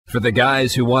For the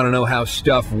guys who want to know how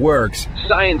stuff works,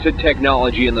 science and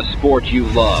technology in the sport you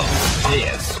love,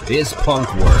 this is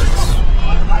Punkworks.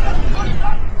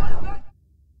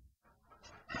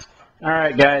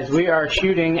 Alright guys, we are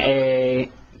shooting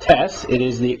a test. It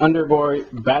is the underbore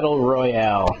battle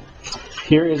royale.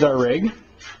 Here is our rig.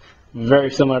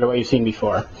 Very similar to what you've seen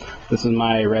before. This is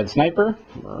my red sniper,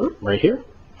 right here.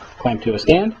 Clamped to a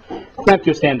stand. Clamped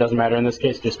to a stand doesn't matter in this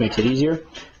case, just makes it easier.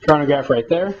 Chronograph right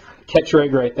there. Catch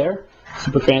rig right there.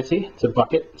 Super fancy. It's a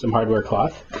bucket, some hardware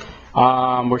cloth.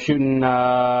 We're shooting,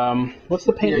 what's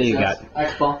the paint that you got?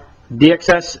 X-Ball.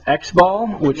 DXS X-Ball,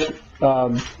 which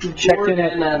checked in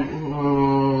at, I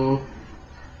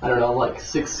don't know, like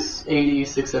 680,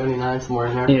 679, somewhere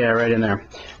in there. yeah, right in there.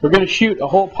 We're going to shoot a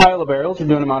whole pile of barrels. We're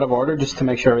doing them out of order just to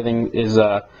make sure everything is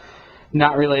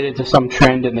not related to some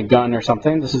trend in the gun or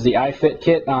something. This is the iFit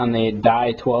kit on the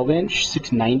die 12-inch,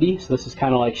 690. So this is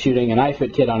kind of like shooting an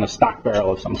iFit kit on a stock barrel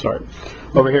of some sort.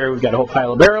 Over here we've got a whole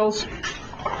pile of barrels.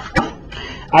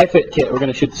 iFit kit, we're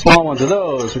going to shoot the small ones of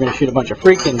those. We're going to shoot a bunch of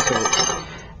freaking. So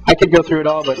I could go through it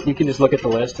all, but you can just look at the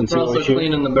list and see what we shoot. We're also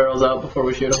cleaning the barrels out before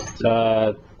we shoot them.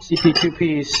 CP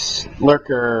 2-piece,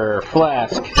 Lurker,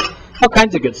 FLASC, all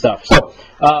kinds of good stuff. So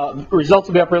results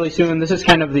will be up really soon. This is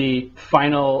kind of the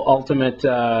final ultimate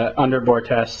underbore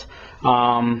test.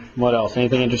 What else?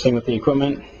 Anything interesting with the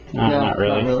equipment? No, not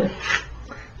really. Not really.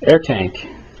 Air tank,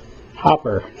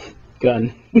 hopper,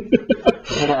 gun. What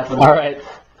happened? All right,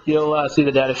 you'll see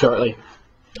the data shortly.